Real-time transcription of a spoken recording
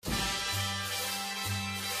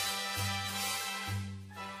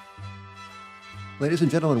Ladies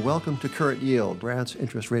and gentlemen, welcome to Current Yield, Grant's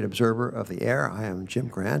interest rate observer of the air. I am Jim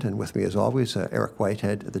Grant, and with me, as always, Eric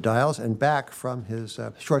Whitehead at the dials. And back from his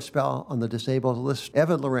short spell on the disabled list,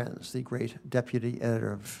 Evan Lorenz, the great deputy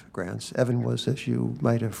editor of Grant's. Evan was, as you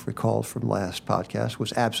might have recalled from last podcast,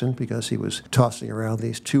 was absent because he was tossing around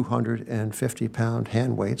these 250-pound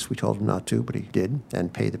hand weights. We told him not to, but he did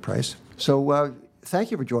and paid the price. So,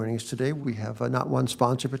 thank you for joining us today. We have not one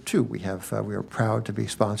sponsor, but two. We are proud to be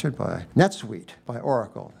sponsored by NetSuite, by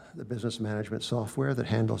Oracle, the business management software that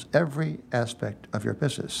handles every aspect of your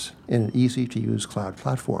business in an easy-to-use cloud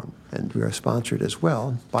platform. And we are sponsored as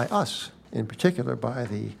well by us, in particular by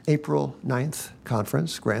the April 9th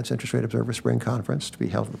conference, Grant's Interest Rate Observer Spring Conference, to be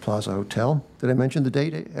held at the Plaza Hotel. Did I mention the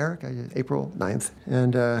date, Eric? April 9th.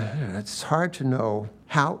 And it's hard to know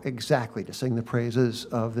how exactly to sing the praises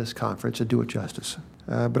of this conference and do it justice.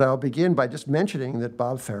 But I'll begin by just mentioning that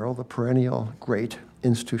Bob Farrell, the perennial great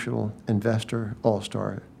institutional investor,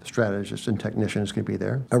 all-star strategist and technician, is going to be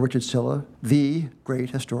there. Richard Silla, the great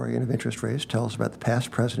historian of interest rates, tells about the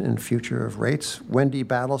past, present, and future of rates. Wendy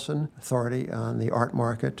Battleson, authority on the art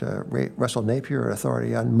market. Russell Napier,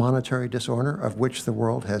 authority on monetary disorder, of which the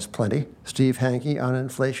world has plenty. Steve Hanke on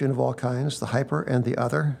inflation of all kinds, the hyper and the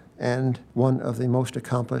other. And one of the most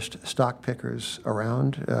accomplished stock pickers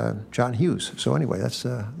around, John Hughes. So anyway, that's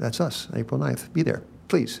us, April 9th. Be there,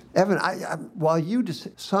 please. Evan, while you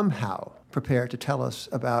somehow prepare to tell us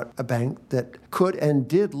about a bank that could and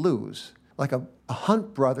did lose, like a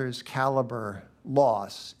Hunt Brothers caliber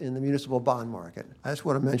loss in the municipal bond market, I just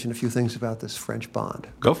want to mention a few things about this French bond.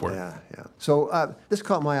 Go for it. Yeah. So this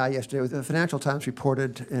caught my eye yesterday. The Financial Times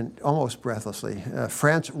reported, and almost breathlessly,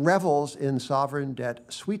 France revels in sovereign debt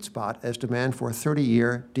sweet spot as demand for a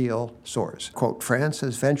 30-year deal soars. Quote, France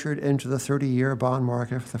has ventured into the 30-year bond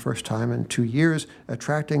market for the first time in 2 years,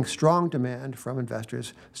 attracting strong demand from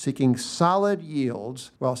investors seeking solid yields,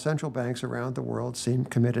 while central banks around the world seem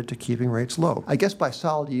committed to keeping rates low. I guess by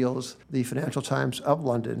solid yields, the Financial Times of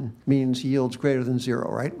London means yields greater than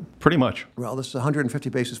zero, right? Pretty much. Well, this is 150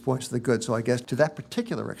 basis points to the good, so I guess to that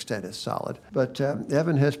particular extent is solid. But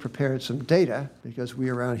Evan has prepared some data, because we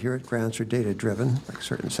around here at Grants are data-driven, like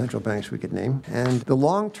certain central banks we could name. And the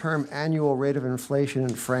long-term annual rate of inflation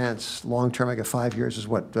in France, long-term, like 5 years, is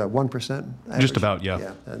what, 1%? Average? Just about, yeah.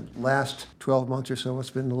 Yeah. And last 12 months or so, it's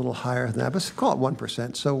been a little higher than that, but call it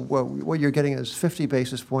 1%. So what you're getting is 50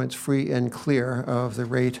 basis points free and clear of the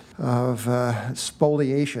rate of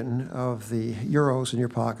spoliation of the euros in your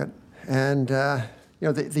pocket. And the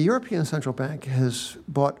European Central Bank has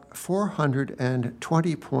bought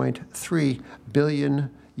 420.3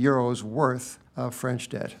 billion euros worth of French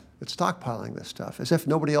debt. It's stockpiling this stuff as if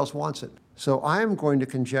nobody else wants it. So I'm going to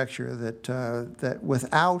conjecture that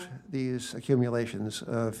without these accumulations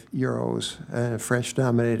of euros and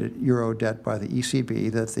French-denominated euro debt by the ECB,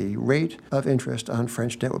 that the rate of interest on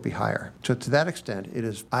French debt would be higher. So to that extent, it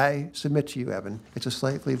is, I submit to you, Evan, it's a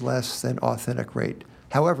slightly less than authentic rate.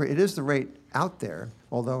 However, it is the rate out there,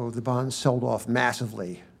 although the bonds sold off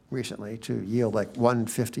massively recently to yield like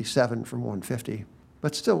 157 from 150.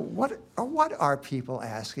 But still, what are people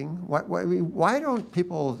asking? Why don't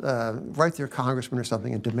people write their congressman or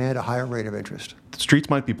something and demand a higher rate of interest? The streets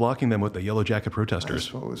might be blocking them with the yellow jacket protesters. I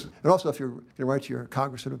suppose. And also, if you're going to write to your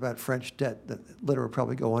congressman about French debt, that letter will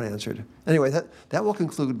probably go unanswered. Anyway, that will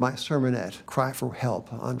conclude my sermonette, Cry for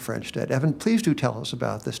Help on French debt. Evan, please do tell us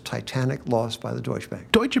about this titanic loss by the Deutsche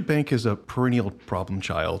Bank. Deutsche Bank is a perennial problem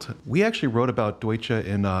child. We actually wrote about Deutsche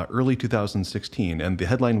in early 2016, and the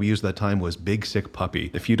headline we used at that time was Big Sick Puppy.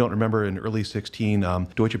 If you don't remember, in early 16,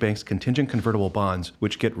 Deutsche Bank's contingent convertible bonds,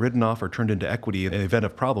 which get written off or turned into equity in the event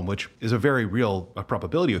of problem, which is a very real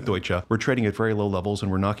probability with Deutsche, we're trading at very low levels and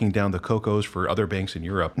we're knocking down the cocos for other banks in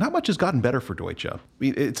Europe. Not much has gotten better for Deutsche. I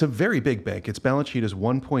mean, it's a very big bank. Its balance sheet is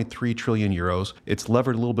 1.3 trillion euros. It's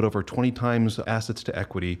levered a little bit over 20 times assets to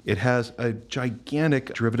equity. It has a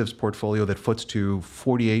gigantic derivatives portfolio that foots to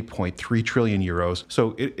 48.3 trillion euros.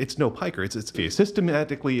 So it's no piker. It's a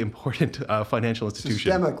systematically important financial institution.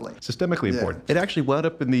 Systemically important. It actually wound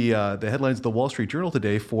up in the headlines of the Wall Street Journal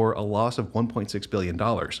today for a loss of $1.6 billion.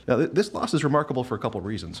 Now, this loss is remarkable for a couple of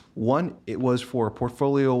reasons. One, it was for a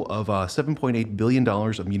portfolio of $7.8 billion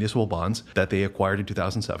of municipal bonds that they acquired in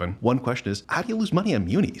 2007. One question is, how do you lose money on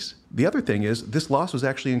munis? The other thing is, this loss was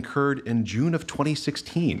actually incurred in June of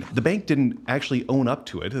 2016. The bank didn't actually own up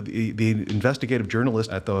to it. The investigative journalist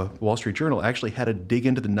at the Wall Street Journal actually had to dig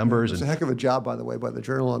into the numbers. It's a heck of a job, by the way, by the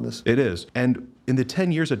Journal on this. It is. And in the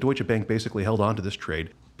 10 years that Deutsche Bank basically held on to this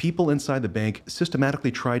trade, people inside the bank systematically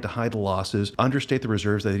tried to hide the losses, understate the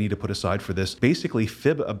reserves that they need to put aside for this, basically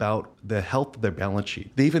fib about the health of their balance sheet.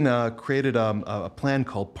 They even created a plan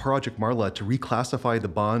called Project Marla to reclassify the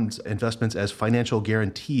bonds investments as financial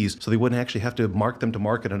guarantees so they wouldn't actually have to mark them to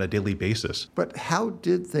market on a daily basis. But how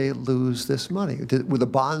did they lose this money? Were the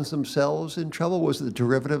bonds themselves in trouble? Was it the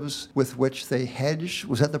derivatives with which they hedged?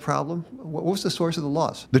 Was that the problem? What was the source of the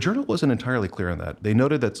loss? The journal wasn't entirely clear on that. They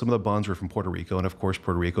noted that some of the bonds were from Puerto Rico, and of course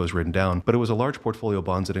Puerto Rico is written down, but it was a large portfolio of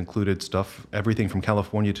bonds that included stuff, everything from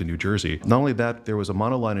California to New Jersey. Not only that, there was a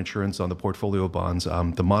monoline insurance on the portfolio of bonds.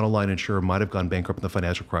 The monoline insurer might have gone bankrupt in the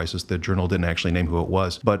financial crisis. The journal didn't actually name who it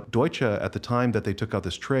was. But Deutsche, at the time that they took out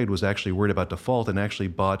this trade, was actually worried about default and actually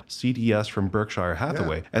bought CDS from Berkshire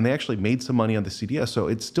Hathaway. Yeah. And they actually made some money on the CDS. So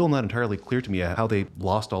it's still not entirely clear to me how they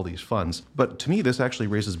lost all these funds. But to me, this actually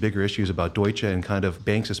raises bigger issues about Deutsche and kind of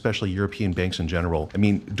banks, especially European banks in general. I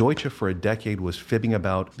mean, Deutsche for a decade was fibbing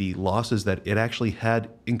about the losses that it actually had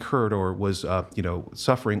incurred or was,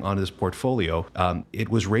 suffering on this portfolio. It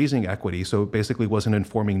was raising equity, so it basically wasn't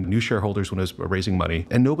informing new shareholders when it was raising money.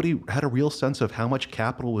 And nobody had a real sense of how much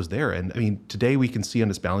capital was there. And I mean, today we can see on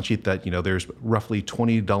its balance sheet that, there's roughly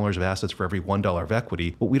 $20 of assets for every $1 of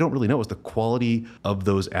equity. What we don't really know is the quality of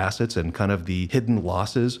those assets and kind of the hidden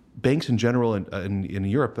losses. Banks in general and in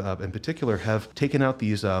Europe in particular have taken out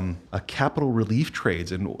these capital relief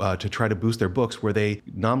trades and to try to boost their books, where they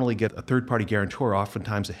nominally get a third-party guarantor,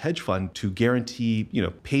 oftentimes a hedge fund, to guarantee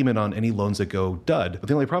payment on any loans that go dud. But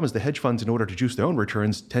the only problem is the hedge funds, in order to juice their own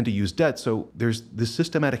returns, tend to use debt. So there's this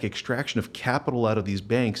systematic extraction of capital out of these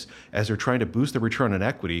banks as they're trying to boost the return on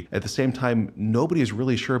equity. At the same time, nobody is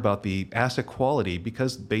really sure about the asset quality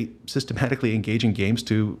because they systematically engage in games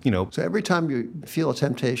to, So every time you feel a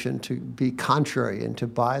temptation to be contrary and to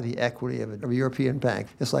buy the equity of a European bank,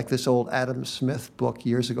 it's like this old Adam Smith book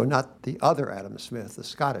years ago, not the other Adam Smith, the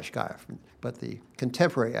Scottish guy, but the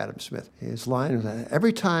contemporary Adam Smith. His line was,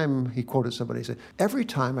 every time, he quoted somebody, he said, every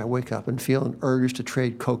time I wake up and feel an urge to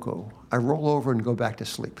trade cocoa, I roll over and go back to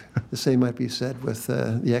sleep. The same might be said with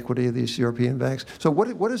the equity of these European banks. So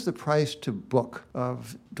what is the price to book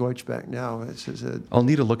of Deutsche Bank now? I'll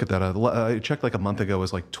need to look at that. I checked like a month ago, it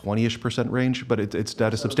was like 20-ish% range, but it's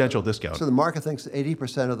at a substantial discount. So the market thinks that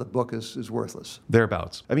 80% of the book is worthless.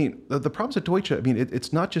 Thereabouts. I mean, the problems at Deutsche, I mean,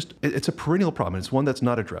 it's not just, it's a perennial problem. It's one that's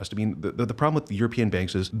not addressed. I mean, the problem with the European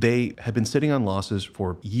banks is they have been sitting on losses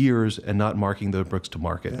for years and not marking their books to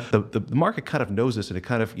market. Yeah. The market kind of knows this, and it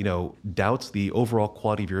kind of, doubts the overall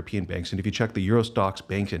quality of European banks. And if you check the Eurostoxx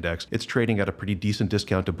Bank Index, it's trading at a pretty decent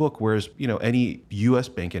discount to book, whereas, any U.S.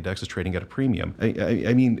 bank index is trading at a premium.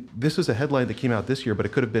 I mean, this is a headline that came out this year, but it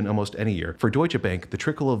could have been almost any year. For Deutsche Bank, the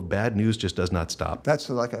trickle of bad news just does not stop. That's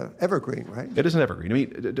like an evergreen, right? It is an evergreen. I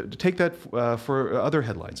mean, take that for other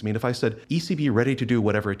headlines. I mean, if I said ECB ready to do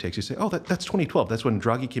whatever it takes, you say, oh, that's 2012. That's when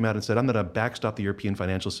Draghi came out and said, I'm going to backstop the European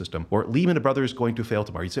financial system. Or Lehman Brothers going to fail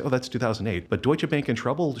tomorrow. You'd say, oh, that's 2008. But Deutsche Bank in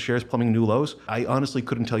trouble, shares plumbing new lows. I honestly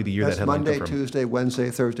couldn't tell you the year that's that headline Monday, came from. Tuesday, Wednesday,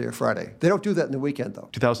 Thursday, or Friday. They don't do that in the weekend, though.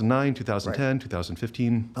 2009, 2010, right.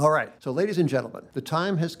 2015. All right. So, ladies and gentlemen, the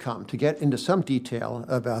time has come to get into some detail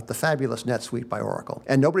about the fabulous NetSuite by Oracle.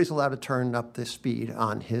 And nobody's allowed to turn up the speed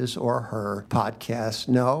on his or her podcast.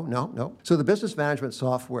 No. So the business management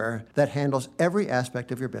software that handles every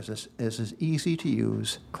aspect of your business is an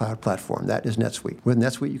easy-to-use cloud platform. That is NetSuite. With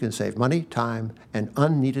NetSuite, you can save money, time, and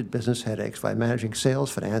unneeded business headaches by managing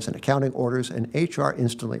sales, finance, and accounting orders and HR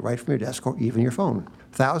instantly right from your desk or even your phone.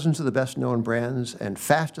 Thousands of the best-known brands and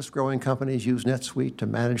fastest-growing companies use NetSuite to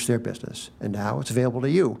manage their business, and now it's available to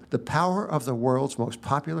you. The power of the world's most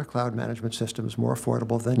popular cloud management system is more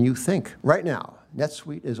affordable than you think. Right now,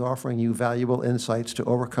 NetSuite is offering you valuable insights to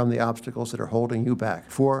overcome the obstacles that are holding you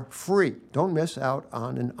back for free. Don't miss out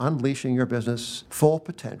on unleashing your business' full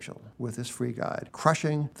potential with this free guide,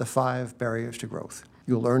 Crushing the 5 Barriers to Growth.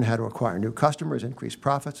 You'll learn how to acquire new customers, increase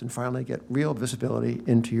profits, and finally get real visibility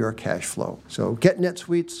into your cash flow. So get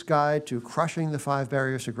NetSuite's guide to Crushing the 5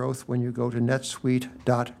 Barriers to Growth when you go to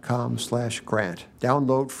netsuite.com/grant.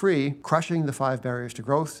 Download free Crushing the 5 Barriers to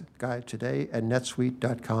Growth guide today at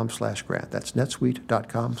netsuite.com/grant. That's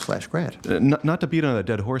netsuite.com/grant. Not to beat on a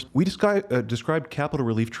dead horse, we described capital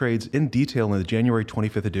relief trades in detail in the January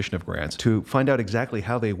 25th edition of Grants. To find out exactly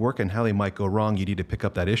how they work and how they might go wrong, you need to pick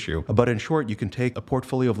up that issue. But in short, you can take a portfolio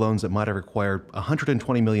portfolio of loans that might have required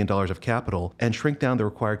 $120 million of capital and shrink down the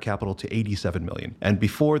required capital to $87 million. And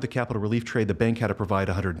before the capital relief trade, the bank had to provide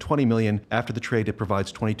 $120 million. After the trade, it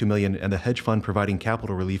provides $22 million, and the hedge fund providing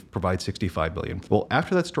capital relief provides $65 million. Well,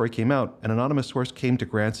 after that story came out, an anonymous source came to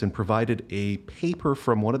Grants and provided a paper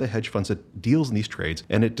from one of the hedge funds that deals in these trades,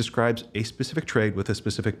 and it describes a specific trade with a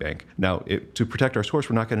specific bank. Now, to protect our source,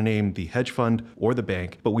 we're not going to name the hedge fund or the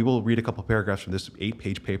bank, but we will read a couple paragraphs from this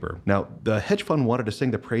 8-page paper. Now, the hedge fund wanted to sing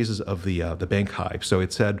the praises of the bank high, so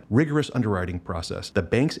it said, rigorous underwriting process. The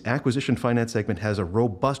bank's acquisition finance segment has a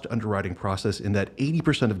robust underwriting process in that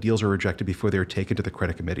 80% of deals are rejected before they're taken to the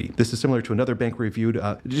credit committee. This is similar to another bank reviewed.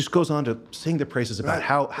 It just goes on to sing the praises about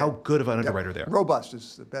how good of an underwriter they are. Robust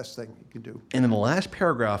is the best thing you can do. And in the last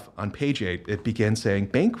paragraph on page 8, it begins saying,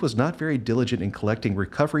 bank was not very diligent in collecting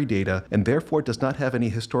recovery data and therefore does not have any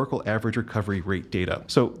historical average recovery rate data.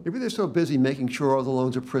 So maybe they're so busy making sure all the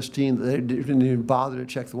loans are pristine that they didn't even bother to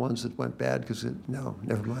check the ones that went bad because, no,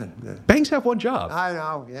 never mind. Yeah. Banks have one job. I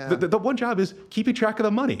know, yeah. The one job is keeping track of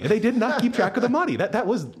the money. And they did not keep track of the money. That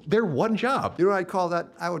was their one job. You know what I'd call that?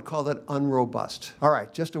 I would call that unrobust. All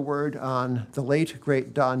right, just a word on the late,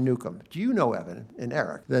 great Don Newcombe. Do you know, Evan and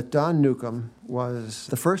Eric, that Don Newcombe was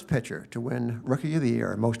the first pitcher to win Rookie of the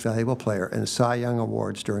Year, Most Valuable Player, and Cy Young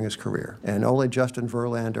Awards during his career? And only Justin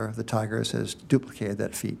Verlander of the Tigers has duplicated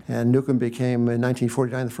that feat. And Newcombe became, in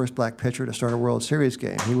 1949, the first black pitcher to start a World Series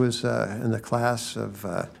game. He was in the class of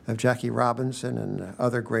Jackie Robinson and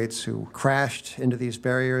other greats who crashed into these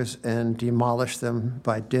barriers and demolished them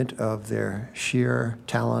by dint of their sheer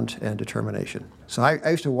talent and determination. So I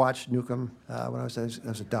used to watch Newcombe when I was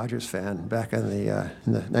a Dodgers fan back in the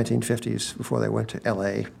 1950s before they went to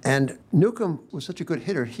L.A. And Newcombe was such a good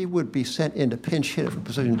hitter, he would be sent in to pinch hit for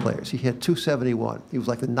position players. He hit .271. He was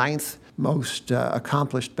like the 9th most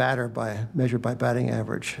accomplished batter measured by batting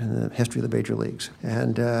average in the history of the major leagues.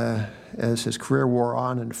 And as his career wore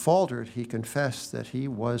on and faltered, he confessed that he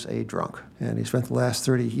was a drunk. And he spent the last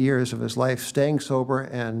 30 years of his life staying sober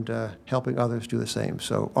and helping others do the same.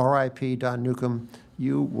 So R.I.P. Don Newcombe,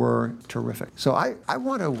 you were terrific. So I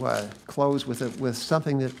want to close with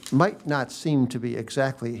something that might not seem to be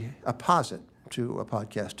exactly opposite to a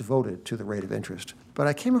podcast devoted to the rate of interest. But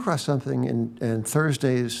I came across something in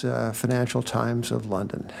Thursday's Financial Times of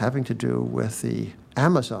London having to do with the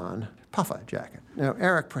Amazon puffer jacket. Now,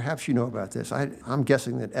 Eric, perhaps you know about this. I'm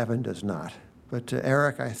guessing that Evan does not. But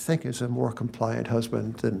Eric, I think, is a more compliant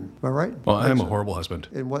husband than, am I right? Well, I am a horrible husband.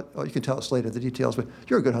 In what? Oh, you can tell us later the details, but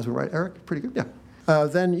you're a good husband, right, Eric? Pretty good? Yeah.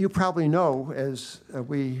 Then you probably know, as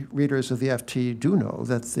we readers of the FT do know,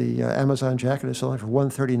 that the Amazon jacket is selling for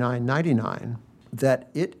 $139.99, that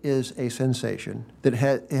it is a sensation, that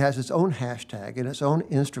it has its own hashtag and its own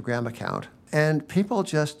Instagram account. And people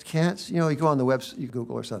just can't, you go on the website, you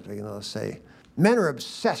Google or something, and they'll say, men are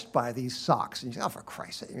obsessed by these socks. And you say, oh, for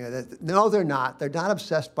Christ's sake. No, they're not. They're not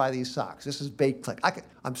obsessed by these socks. This is bait click.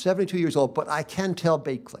 I'm 72 years old, but I can tell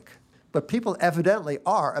bait click. But people evidently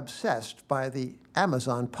are obsessed by the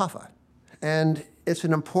Amazon puffer. And it's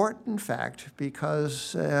an important fact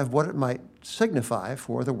because of what it might signify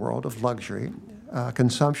for the world of luxury,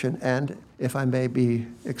 consumption, and, if I may be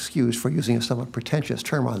excused for using a somewhat pretentious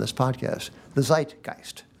term on this podcast, the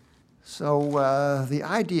zeitgeist. So the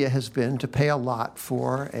idea has been to pay a lot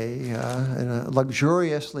for a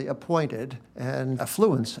luxuriously appointed and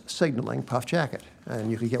affluence signaling puff jacket.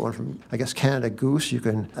 And you can get one from, I guess, Canada Goose.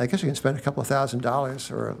 I guess you can spend a couple of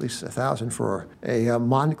 $1,000, or at least $1,000, for a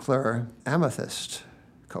Moncler amethyst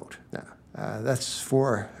coat. Now, that's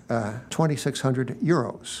for 2,600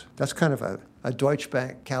 euros. That's kind of a Deutsche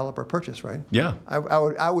Bank caliber purchase, right? Yeah.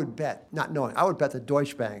 I would bet, not knowing, I would bet that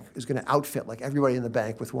Deutsche Bank is going to outfit like everybody in the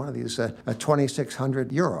bank with one of these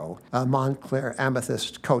 2,600 euro Moncler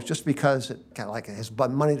amethyst coats, just because it kind of like it has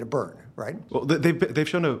money to burn, right? Well, they've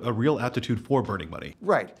shown a real aptitude for burning money.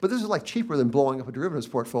 Right. But this is like cheaper than blowing up a derivatives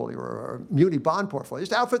portfolio or a muni bond portfolio.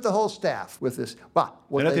 Just outfit the whole staff with this. Wow.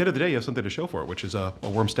 And at the end of the day, you have something to show for it, which is a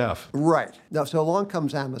warm staff. Right. Now, so along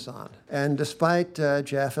comes Amazon. And despite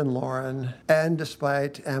Jeff and Lauren, and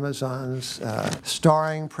despite Amazon's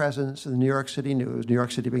starring presence in the New York City news, New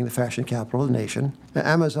York City being the fashion capital of the nation,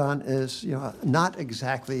 Amazon is not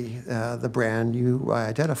exactly the brand you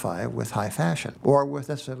identify with high fashion or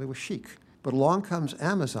necessarily with chic. But along comes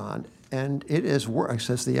Amazon, and it is,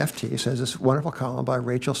 says the FT, says this wonderful column by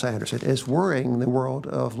Rachel Sanders, it is worrying the world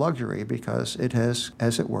of luxury because it has,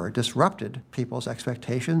 as it were, disrupted people's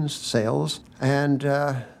expectations, sales, and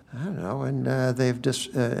I don't know, and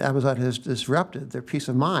Amazon has disrupted their peace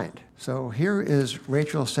of mind. So here is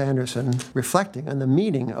Rachel Sanderson reflecting on the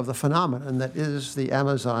meaning of the phenomenon that is the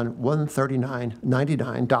Amazon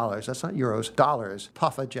 $139.99, that's not euros, dollars,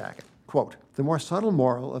 puffer jacket. Quote, the more subtle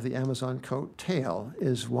moral of the Amazon coat tale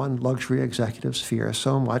is one luxury executives fear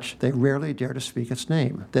so much they rarely dare to speak its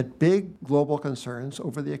name, that big global concerns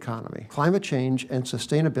over the economy, climate change, and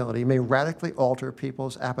sustainability may radically alter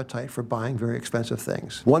people's appetite for buying very expensive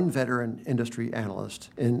things. One veteran industry analyst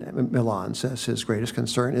in Milan says his greatest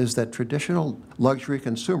concern is that traditional luxury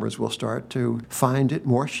consumers will start to find it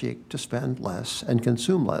more chic to spend less and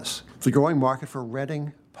consume less. The growing market for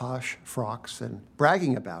renting posh frocks and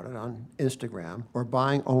bragging about it on Instagram, or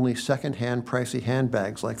buying only second-hand pricey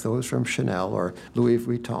handbags like those from Chanel or Louis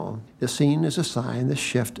Vuitton, is seen as a sign this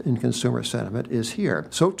shift in consumer sentiment is here.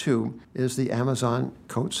 So too is the Amazon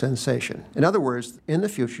coat sensation. In other words, in the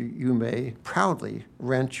future, you may proudly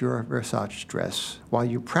rent your Versace dress while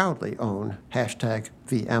you proudly own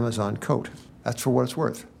 #the Amazon coat. That's for what it's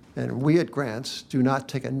worth. And we at Grants do not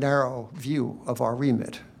take a narrow view of our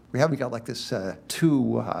remit. We haven't got like this where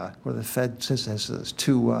the Fed says this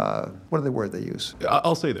what are the word they use?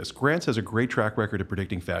 I'll say this. Grants has a great track record of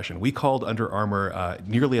predicting fashion. We called Under Armour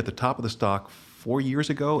nearly at the top of the stock 4 years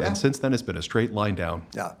ago, and since then it's been a straight line down.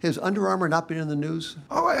 Yeah. Has Under Armour not been in the news?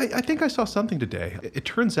 Oh, I think I saw something today. It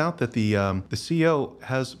turns out that the CEO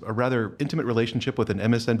has a rather intimate relationship with an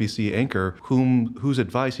MSNBC anchor whose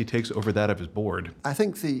advice he takes over that of his board. I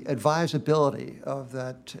think the advisability of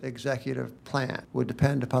that executive plan would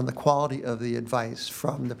depend upon the quality of the advice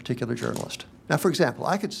from the particular journalist. Now, for example,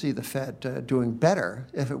 I could see the Fed doing better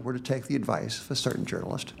if it were to take the advice of a certain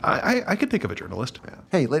journalist. I could think of a journalist. Yeah.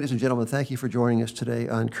 Hey, ladies and gentlemen, thank you for joining us today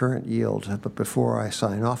on Current Yield. But before I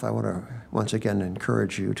sign off, I want to once again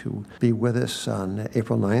encourage you to be with us on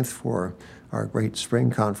April 9th for our great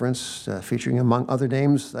spring conference, featuring, among other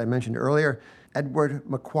names I mentioned earlier, Edward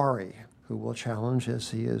Macquarie, who will challenge,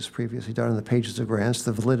 as he has previously done in the pages of Grants,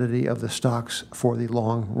 the validity of the stocks for the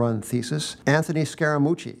long-run thesis. Anthony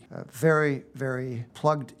Scaramucci, a very, very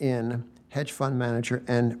plugged-in hedge fund manager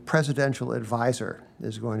and presidential advisor,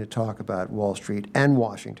 is going to talk about Wall Street and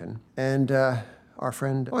Washington. And our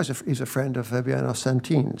friend, he's a friend of Fabiano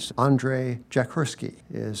Santin's. Andrei Jakursky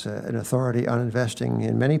is an authority on investing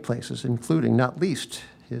in many places, including, not least,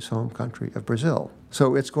 his home country of Brazil.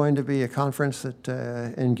 So it's going to be a conference that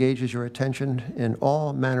engages your attention in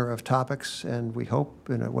all manner of topics, and we hope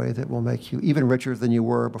in a way that will make you even richer than you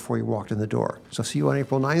were before you walked in the door. So see you on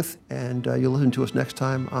April 9th, and you'll listen to us next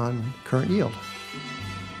time on Current Yield.